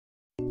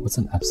What's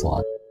an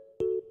epsilon?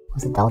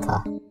 What's a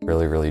delta?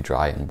 Really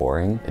dry and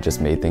boring. It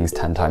just made things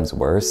 10 times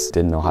worse.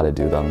 Didn't know how to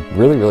do them.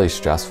 Really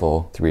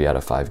stressful. 3 out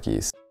of 5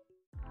 geese.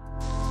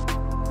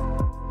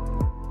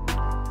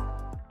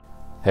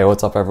 Hey,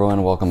 what's up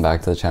everyone? Welcome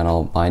back to the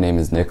channel. My name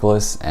is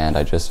Nicholas and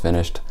I just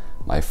finished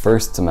my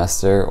first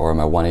semester, or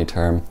my 1A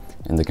term,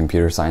 in the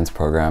computer science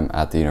program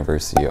at the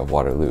University of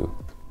Waterloo.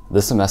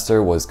 This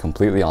semester was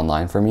completely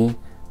online for me,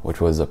 which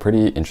was a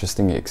pretty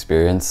interesting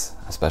experience,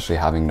 especially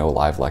having no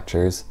live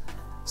lectures.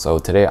 So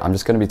today I'm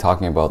just going to be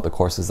talking about the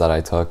courses that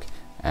I took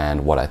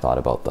and what I thought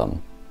about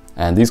them.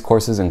 And these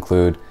courses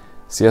include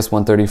CS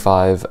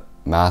 135,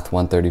 Math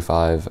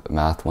 135,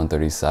 Math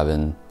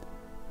 137,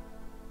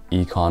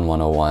 ECON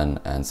 101,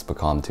 and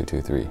SPCOM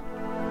 223.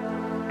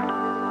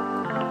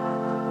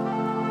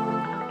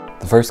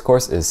 The first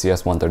course is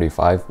CS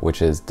 135,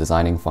 which is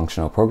Designing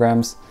Functional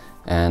Programs.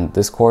 And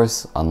this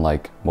course,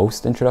 unlike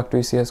most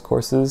introductory CS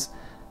courses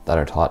that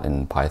are taught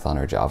in Python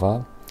or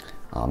Java,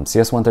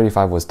 CS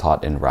 135 was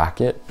taught in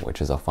Racket,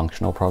 which is a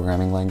functional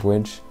programming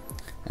language.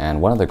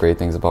 And one of the great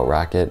things about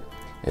Racket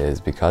is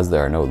because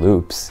there are no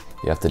loops,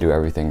 you have to do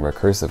everything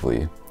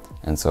recursively.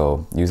 And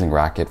so using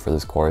Racket for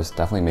this course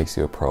definitely makes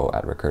you a pro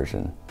at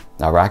recursion.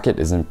 Now, Racket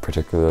isn't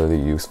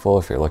particularly useful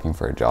if you're looking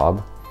for a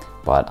job,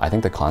 but I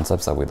think the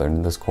concepts that we learned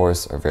in this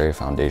course are very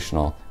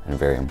foundational and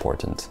very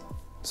important.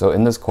 So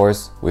in this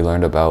course, we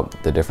learned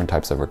about the different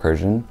types of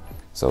recursion.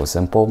 So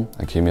simple,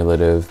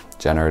 accumulative,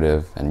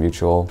 generative, and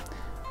mutual.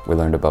 We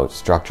learned about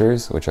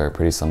structures, which are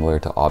pretty similar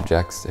to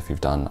objects if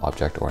you've done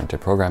object-oriented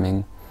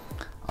programming.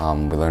 We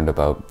learned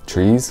about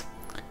trees,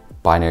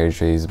 binary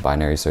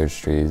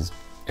search trees,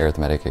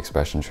 arithmetic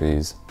expression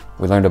trees.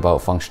 We learned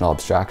about functional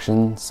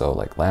abstraction, so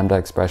like lambda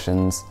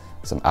expressions,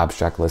 some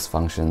abstract list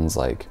functions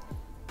like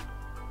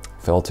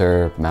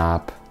filter,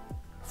 map,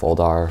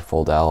 foldr,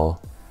 foldl,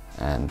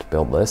 and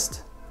build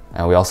list.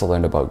 And we also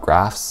learned about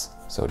graphs,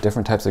 so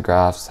different types of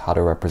graphs, how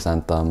to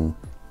represent them,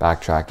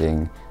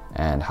 backtracking,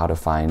 and how to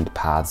find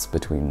paths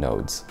between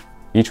nodes.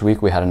 Each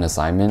week we had an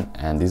assignment,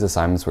 and these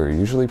assignments were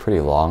usually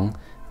pretty long.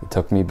 It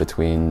took me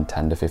between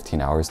 10 to 15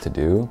 hours to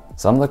do.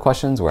 Some of the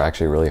questions were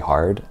actually really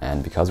hard,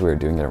 and because we were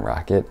doing it in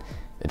Racket,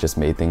 it just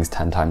made things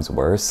 10 times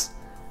worse,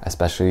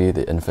 especially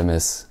the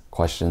infamous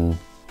question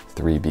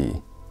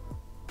 3b.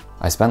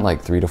 I spent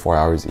like 3 to 4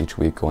 hours each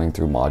week going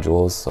through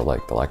modules, so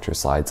like the lecture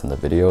slides and the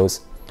videos,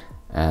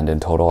 and in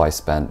total I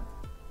spent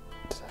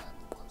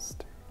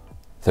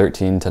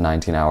 13 to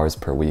 19 hours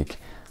per week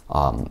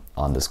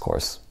on this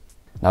course.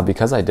 Now,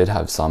 because I did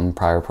have some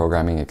prior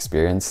programming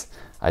experience,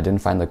 I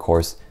didn't find the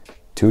course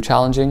too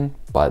challenging,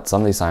 but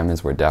some of the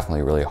assignments were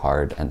definitely really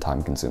hard and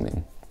time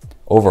consuming.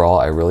 Overall,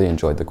 I really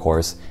enjoyed the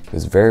course. It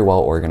was very well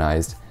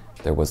organized.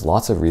 There was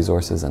lots of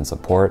resources and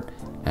support,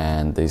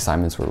 and the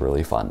assignments were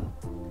really fun.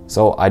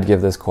 So I'd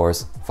give this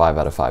course 5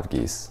 out of 5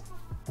 geese.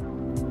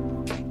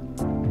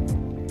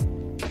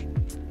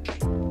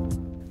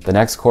 The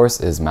next course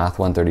is Math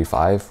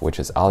 135, which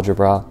is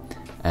Algebra,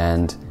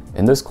 and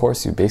in this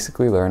course you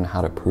basically learn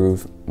how to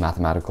prove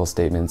mathematical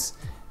statements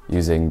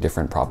using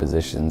different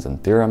propositions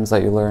and theorems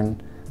that you learn.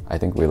 I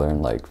think we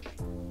learned like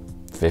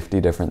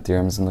 50 different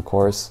theorems in the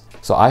course.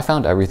 So I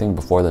found everything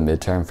before the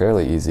midterm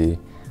fairly easy.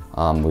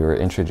 We were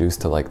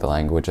introduced to like the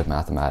language of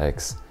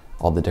mathematics,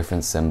 all the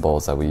different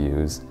symbols that we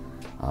use.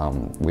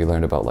 We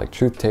learned about like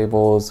truth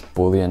tables,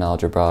 Boolean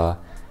algebra,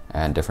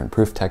 and different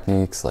proof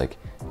techniques like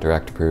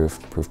direct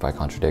proof, proof by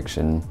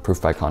contradiction, proof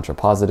by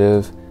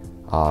contrapositive,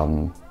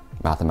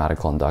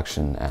 mathematical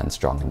induction, and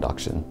strong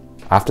induction.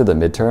 After the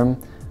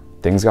midterm,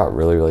 things got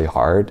really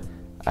hard,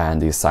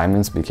 and the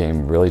assignments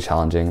became really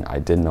challenging. I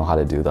didn't know how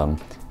to do them.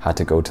 Had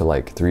to go to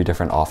like 3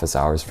 different office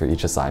hours for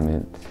each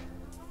assignment.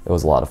 It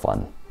was a lot of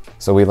fun.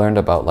 So we learned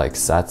about like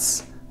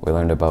sets. We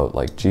learned about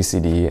like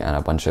GCD and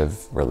a bunch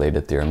of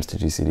related theorems to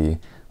GCD,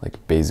 like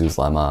Bézout's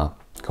lemma,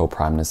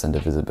 coprimeness and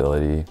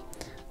divisibility,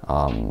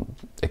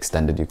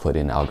 extended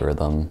Euclidean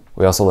algorithm.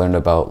 We also learned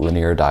about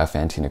linear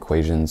Diophantine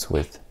equations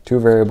with 2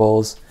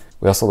 variables.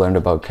 We also learned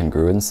about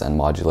congruence and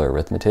modular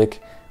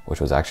arithmetic, which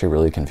was actually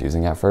really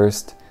confusing at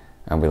first.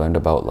 And we learned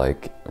about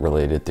like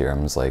related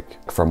theorems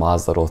like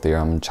Fermat's little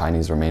theorem,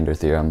 Chinese remainder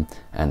theorem,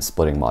 and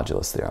splitting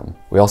modulus theorem.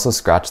 We also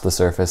scratched the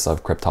surface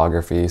of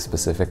cryptography,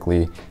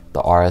 specifically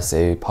the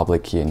RSA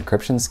public key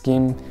encryption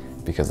scheme,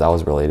 because that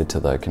was related to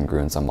the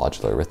congruence and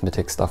modular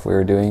arithmetic stuff we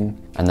were doing.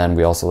 And then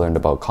we also learned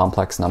about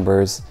complex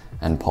numbers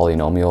and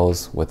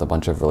polynomials with a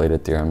bunch of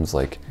related theorems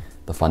like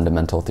the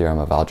fundamental theorem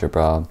of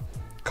algebra,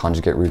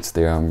 conjugate roots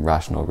theorem,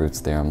 rational roots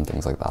theorem,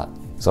 things like that.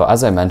 So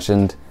as I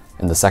mentioned,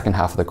 in the second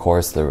half of the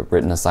course, the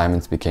written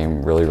assignments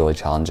became really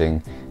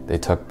challenging. They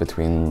took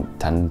between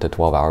 10 to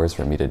 12 hours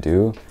for me to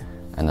do,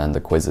 and then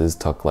the quizzes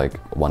took like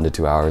 1 to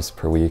 2 hours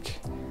per week,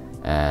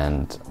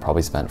 and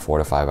probably spent 4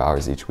 to 5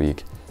 hours each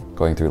week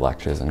going through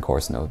lectures and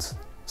course notes.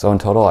 So in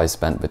total, I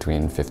spent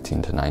between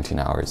 15 to 19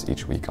 hours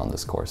each week on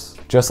this course.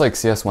 Just like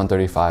CS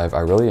 135, I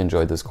really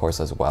enjoyed this course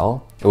as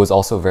well. It was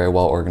also very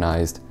well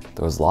organized.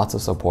 There was lots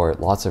of support,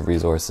 lots of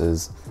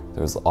resources.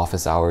 There was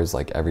office hours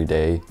like every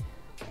day,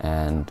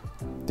 and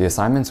the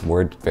assignments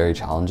were very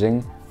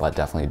challenging, but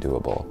definitely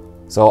doable.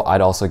 So I'd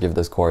also give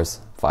this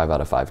course 5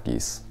 out of 5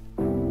 geese.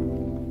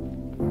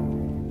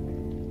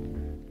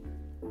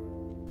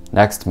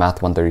 Next,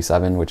 Math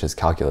 137, which is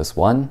Calculus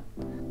 1.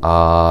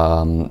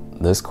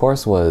 This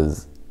course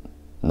was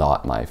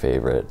not my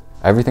favorite.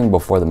 Everything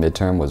before the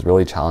midterm was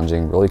really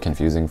challenging, really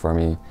confusing for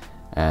me,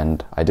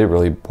 and I did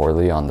really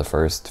poorly on the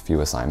first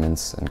few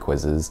assignments and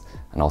quizzes,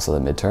 and also the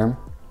midterm.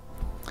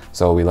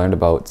 So we learned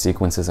about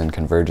sequences and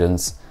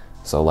convergence,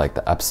 so like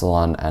the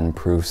epsilon n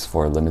proofs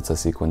for limits of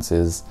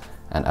sequences,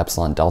 and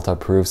epsilon delta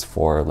proofs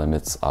for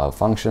limits of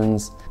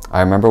functions.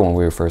 I remember when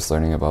we were first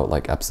learning about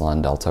like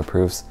epsilon delta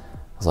proofs,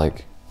 I was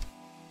like,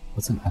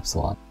 what's an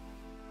epsilon?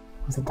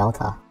 What's a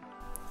delta?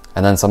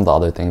 And then some of the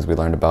other things we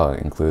learned about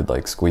include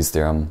like squeeze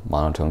theorem,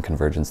 monotone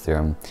convergence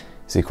theorem,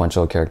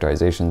 sequential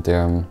characterization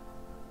theorem,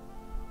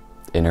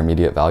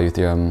 intermediate value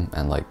theorem,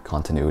 and like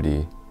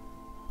continuity.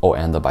 Oh,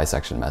 and the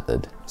bisection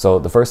method. So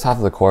the first half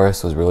of the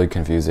course was really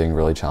confusing,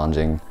 really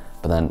challenging,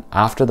 but then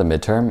after the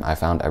midterm, I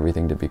found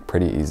everything to be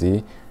pretty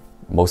easy,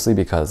 mostly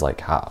because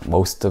like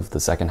most of the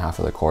second half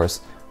of the course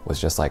was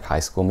just like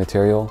high school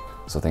material.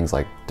 So things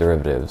like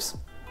derivatives,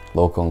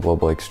 local and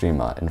global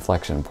extrema,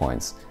 inflection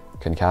points,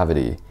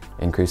 concavity,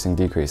 increasing,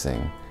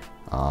 decreasing,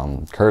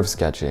 curve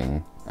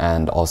sketching,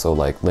 and also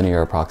like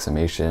linear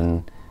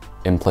approximation,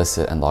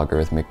 implicit and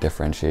logarithmic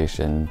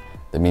differentiation,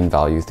 the mean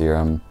value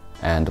theorem,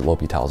 and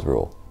L'Hopital's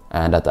rule.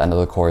 And at the end of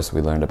the course,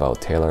 we learned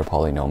about Taylor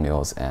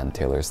polynomials and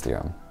Taylor's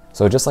theorem.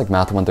 So just like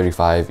Math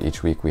 135,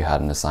 each week we had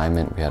an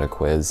assignment, we had a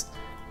quiz,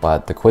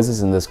 but the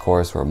quizzes in this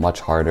course were much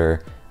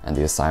harder and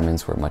the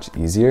assignments were much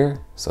easier.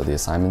 So the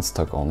assignments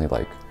took only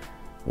like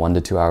 1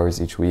 to 2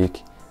 hours each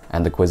week,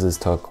 and the quizzes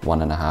took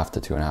 1.5 to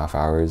 2.5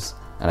 hours,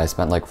 and I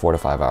spent like 4 to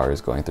 5 hours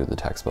going through the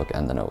textbook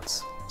and the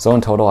notes. So in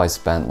total, I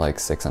spent like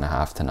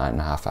 6.5 to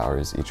 9.5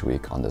 hours each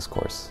week on this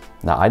course.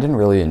 Now, I didn't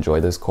really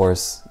enjoy this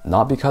course,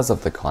 not because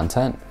of the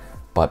content,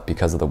 but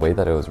because of the way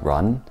that it was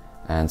run,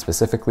 and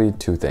specifically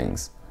 2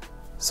 things.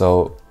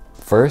 So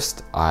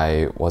first,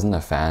 I wasn't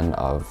a fan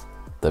of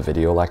the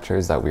video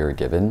lectures that we were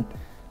given.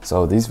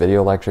 So these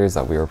video lectures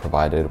that we were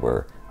provided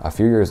were a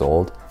few years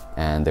old,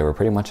 and they were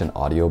pretty much an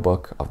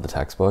audiobook of the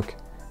textbook.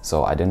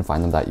 So I didn't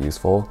find them that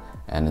useful,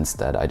 and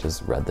instead I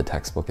just read the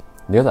textbook.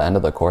 Near the end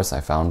of the course, I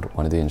found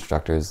one of the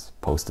instructors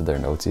posted their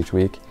notes each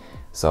week.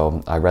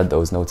 So I read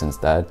those notes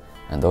instead,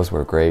 and those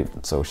were great,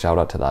 so shout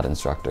out to that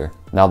instructor.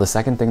 Now the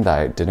second thing that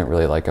I didn't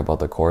really like about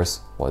the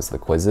course was the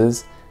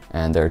quizzes,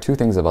 and there are 2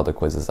 things about the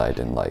quizzes I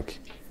didn't like.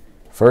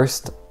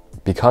 First,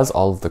 because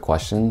all of the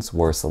questions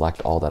were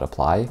select all that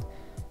apply,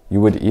 you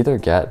would either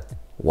get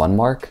 1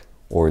 mark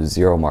or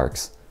 0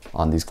 marks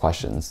on these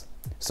questions.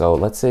 So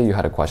let's say you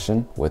had a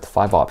question with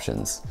 5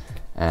 options,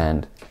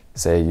 and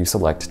say you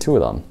select 2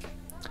 of them,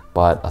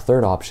 but a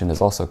third option is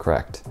also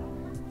correct.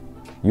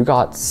 You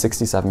got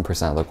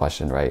 67% of the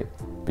question right,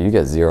 but you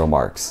get 0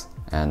 marks,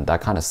 and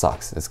that kind of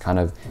sucks. It's kind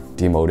of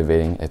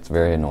demotivating, it's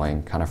very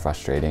annoying, kind of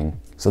frustrating.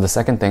 So the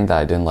second thing that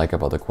I didn't like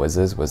about the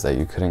quizzes was that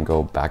you couldn't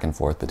go back and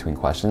forth between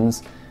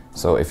questions.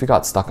 So if you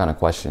got stuck on a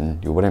question,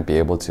 you wouldn't be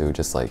able to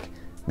just like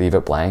leave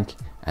it blank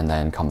and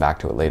then come back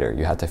to it later.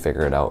 You had to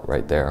figure it out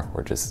right there,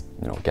 or just,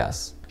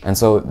 guess. And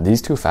so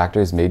these 2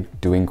 factors made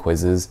doing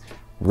quizzes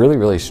really,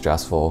 really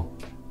stressful,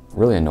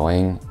 really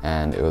annoying,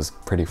 and it was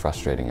pretty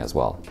frustrating as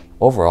well.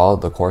 Overall,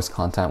 the course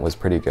content was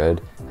pretty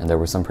good, and there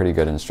were some pretty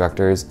good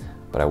instructors,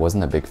 but I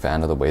wasn't a big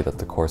fan of the way that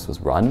the course was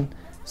run,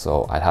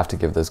 so I'd have to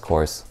give this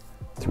course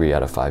 3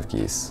 out of 5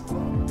 geese.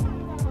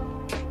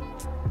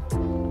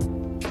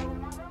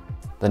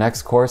 The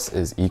next course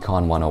is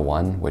ECON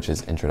 101, which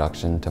is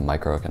Introduction to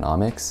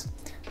Microeconomics.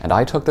 And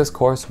I took this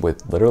course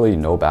with literally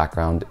no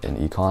background in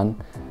econ,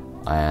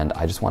 and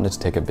I just wanted to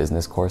take a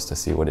business course to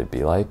see what it'd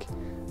be like.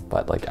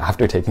 But like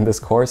after taking this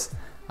course,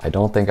 I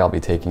don't think I'll be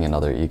taking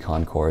another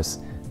econ course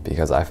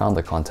because I found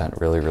the content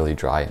really, really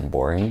dry and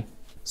boring.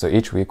 So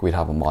each week we'd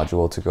have a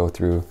module to go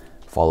through,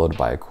 followed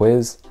by a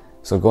quiz.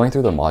 So going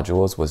through the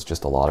modules was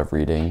just a lot of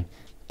reading,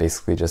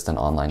 basically just an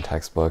online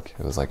textbook.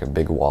 It was like a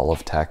big wall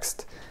of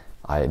text.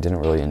 I didn't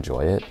really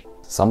enjoy it.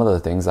 Some of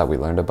the things that we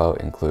learned about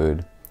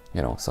include,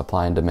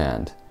 supply and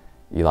demand,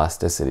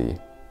 elasticity,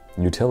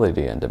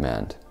 utility and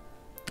demand,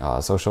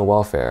 social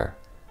welfare,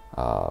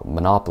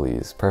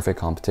 monopolies, perfect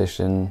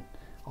competition,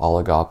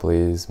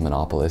 oligopolies,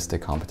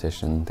 monopolistic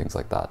competition, things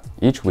like that.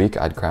 Each week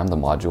I'd cram the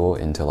module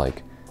into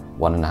like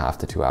 1.5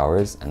 to 2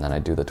 hours, and then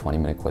I'd do the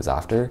 20-minute quiz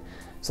after.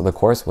 So the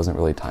course wasn't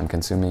really time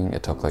consuming.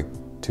 It took like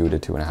 2 to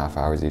 2.5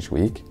 hours each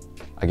week.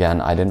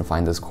 Again, I didn't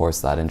find this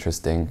course that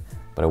interesting,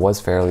 but it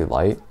was fairly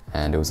light,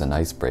 and it was a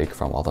nice break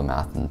from all the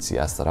math and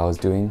CS that I was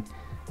doing.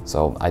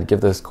 So I'd give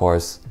this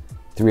course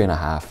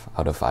 3.5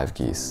 out of 5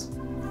 geese.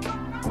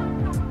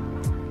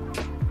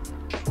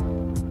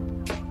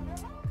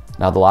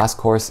 Now the last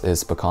course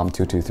is SPCOM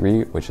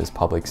 223, which is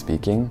public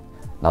speaking.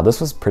 Now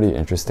this was pretty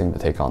interesting to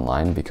take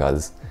online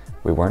because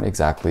we weren't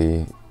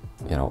exactly,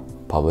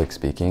 public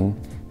speaking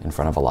in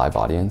front of a live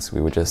audience.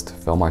 We would just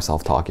film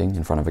ourselves talking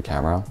in front of a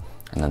camera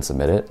and then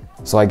submit it.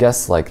 So I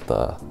guess like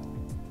the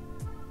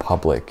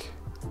public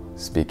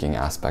speaking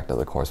aspect of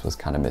the course was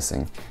kind of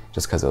missing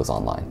just because it was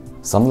online.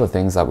 Some of the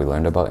things that we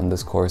learned about in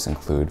this course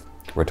include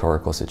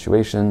rhetorical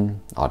situation,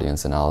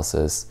 audience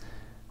analysis,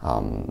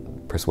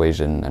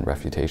 persuasion and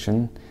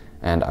refutation.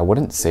 And I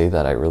wouldn't say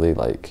that I really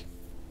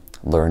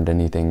learned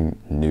anything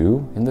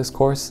new in this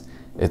course.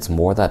 It's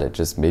more that it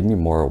just made me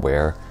more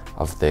aware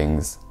of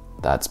things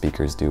that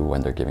speakers do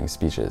when they're giving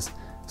speeches.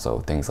 So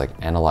things like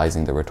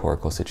analyzing the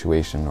rhetorical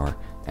situation or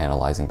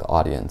analyzing the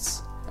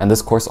audience. And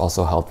this course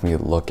also helped me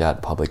look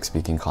at public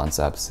speaking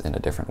concepts in a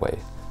different way.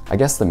 I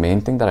guess the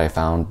main thing that I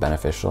found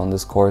beneficial in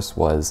this course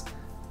was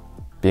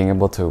being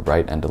able to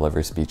write and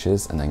deliver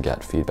speeches and then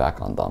get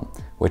feedback on them,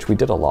 which we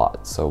did a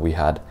lot. So we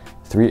had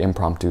 3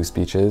 impromptu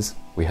speeches,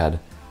 we had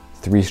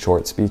 3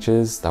 short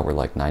speeches that were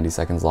 90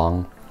 seconds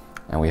long,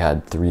 and we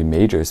had 3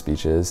 major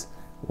speeches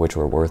which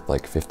were worth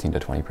 15 to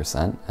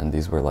 20%, and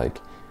these were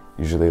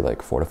usually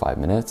 4 to 5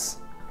 minutes.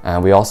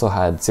 And we also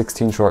had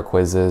 16 short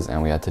quizzes,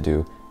 and we had to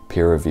do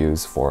peer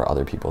reviews for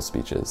other people's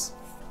speeches.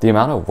 The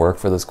amount of work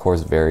for this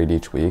course varied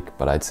each week,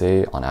 but I'd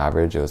say on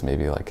average it was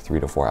maybe 3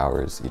 to 4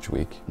 hours each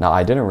week. Now,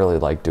 I didn't really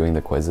like doing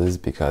the quizzes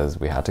because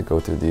we had to go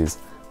through these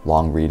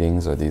long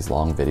readings or these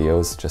long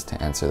videos just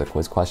to answer the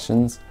quiz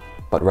questions,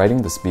 but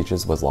writing the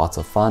speeches was lots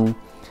of fun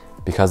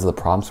because the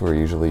prompts were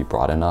usually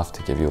broad enough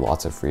to give you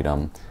lots of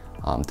freedom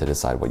to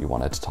decide what you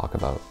wanted to talk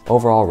about.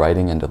 Overall,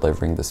 writing and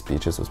delivering the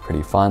speeches was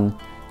pretty fun,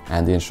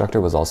 and the instructor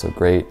was also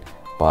great,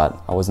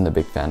 but I wasn't a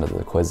big fan of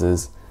the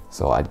quizzes,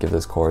 so I'd give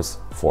this course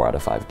 4 out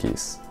of 5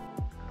 keys.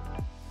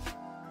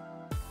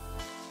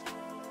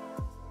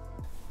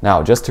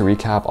 Now, just to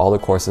recap all the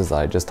courses that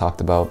I just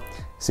talked about,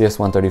 CS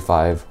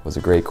 135 was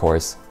a great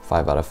course,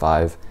 5 out of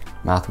 5.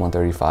 Math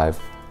 135,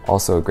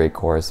 also a great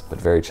course,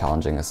 but very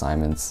challenging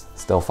assignments,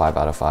 still 5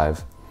 out of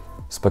 5.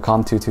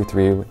 SPCOM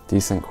 223,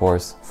 decent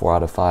course, 4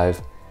 out of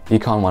 5.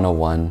 ECON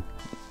 101,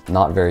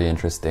 not very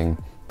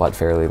interesting, but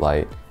fairly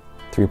light,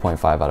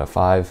 3.5 out of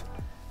 5.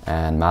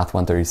 And Math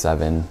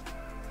 137,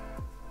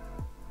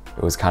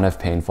 it was kind of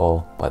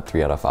painful, but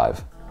 3 out of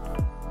 5.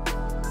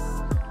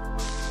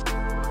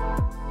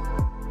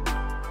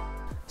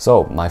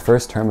 So my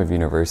first term of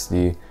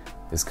university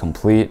is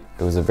complete.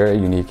 It was a very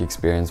unique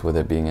experience with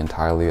it being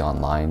entirely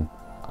online.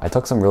 I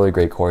took some really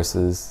great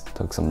courses,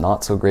 took some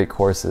not so great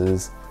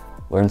courses,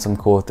 learned some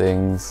cool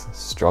things,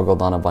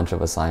 struggled on a bunch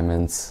of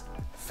assignments,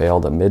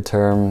 failed a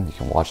midterm. You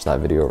can watch that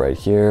video right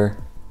here.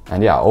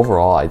 And yeah,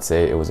 overall, I'd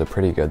say it was a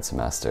pretty good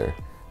semester.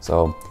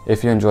 So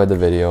if you enjoyed the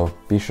video,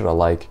 be sure to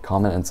like,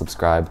 comment, and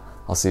subscribe.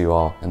 I'll see you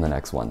all in the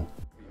next one.